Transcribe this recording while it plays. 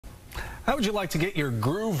How would you like to get your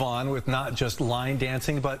groove on with not just line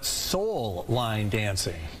dancing, but soul line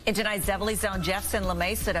dancing? In tonight's Zevely Zone, Jeff's in La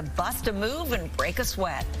Mesa to bust a move and break a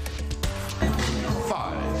sweat.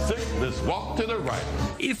 5, 6, let's walk to the right.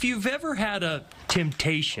 If you've ever had a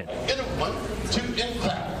temptation In a 1, 2, and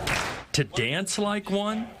clap. to dance like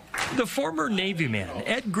one, the former Navy man,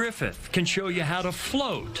 Ed Griffith, can show you how to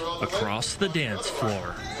float across the dance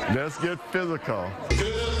floor. Let's get physical.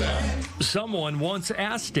 Someone once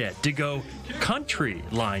asked Ed to go country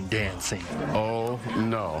line dancing. Oh,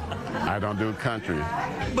 no, I don't do country.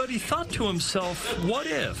 But he thought to himself, what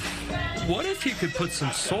if? What if you could put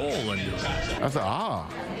some soul into it? I said,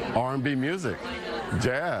 R&B music,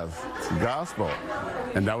 jazz, gospel.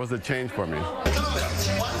 And that was a change for me. To the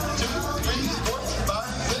left. 1, 2, 3, 4, 5,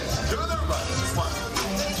 6. To the right. 1,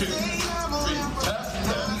 2, 3. Tap,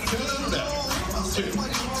 tap. To the left. 2,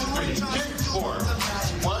 3. Kick 4.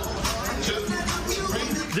 1, 2,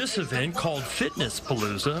 3. This event, called Fitness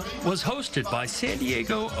Palooza, was hosted by San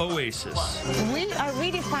Diego Oasis. We are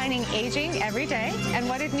redefining aging every day and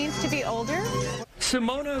what it means to be older.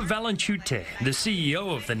 Simona Valenchute, the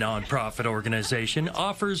CEO of the nonprofit organization,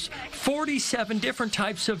 offers 47 different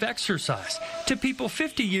types of exercise to people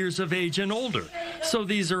 50 years of age and older. So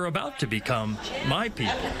these are about to become my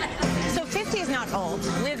people. So 50 is not old.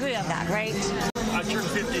 We agree on that, right? I turned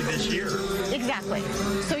 50 this year. Exactly.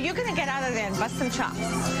 So you're going to get out of there and bust some chops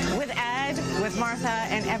with Ed, with Martha,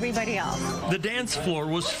 and everybody else. The dance floor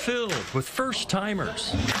was filled with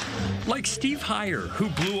first-timers, like Steve Heyer, who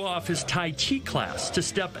blew off his Tai Chi class to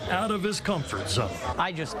step out of his comfort zone.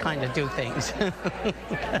 I just kind of do things.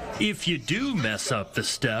 If you do mess up the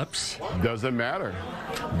steps, Doesn't matter.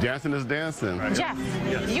 Dancing is dancing. Jeff,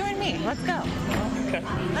 you and me, let's go. okay.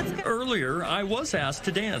 Let's go. Earlier, I was asked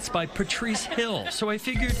to dance by Patrice Hill, so I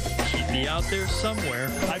figured he'd be out there somewhere.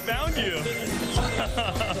 I found you.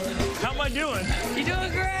 How am I doing? You're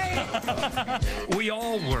doing great. We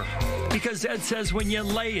all were, because Ed says when you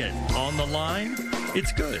lay it on the line,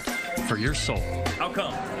 it's good for your soul. How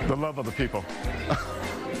come? The love of the people.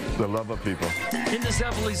 The love of people. In the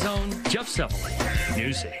Zevely Zone, Jeff Zevely,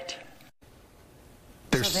 News 8.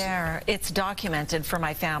 So there, it's documented for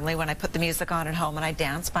my family when I put the music on at home and I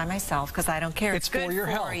dance by myself because I don't care. It's good for your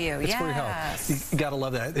health. It's for your health. You gotta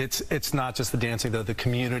love that. It's not just the dancing, though. The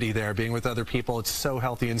community there, being with other people, it's so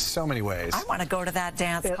healthy in so many ways. I want to go to that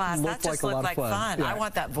dance class. That just looked like fun. Yeah. I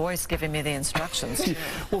want that voice giving me the instructions.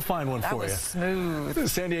 We'll find one for you. That was smooth.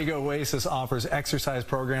 San Diego Oasis offers exercise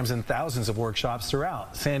programs and thousands of workshops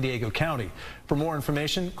throughout San Diego County. For more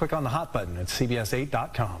information, click on the hot button at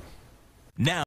cbs8.com. Now.